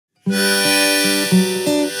Lock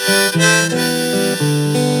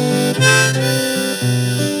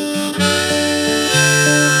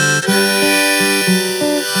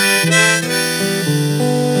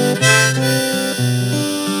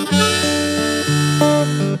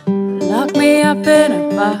me up in a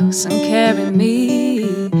box and carry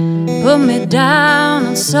me, put me down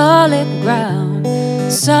on solid ground,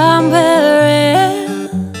 somewhere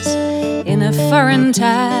else in a foreign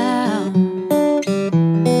town.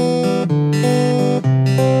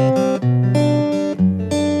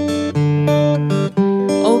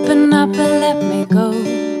 Open up and let me go,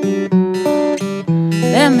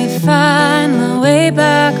 let me find my way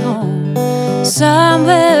back home,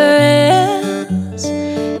 somewhere else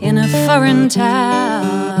in a foreign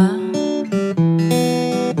town.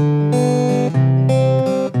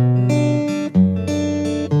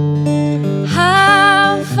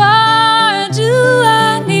 How far do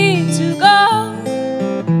I need to go?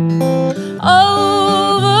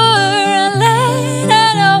 Over land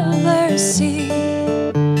and over sea,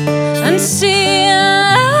 until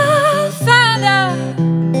I find out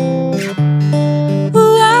who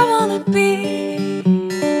I wanna be,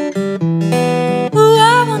 who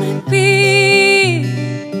I wanna be.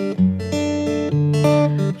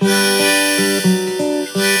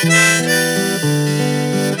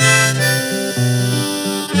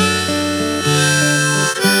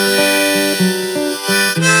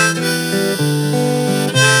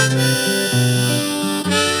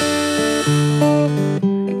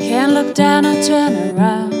 I can't look down or turn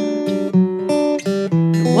around.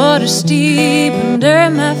 The water's deep under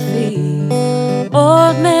my feet.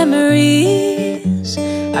 Old memories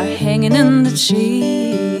are hanging in the trees.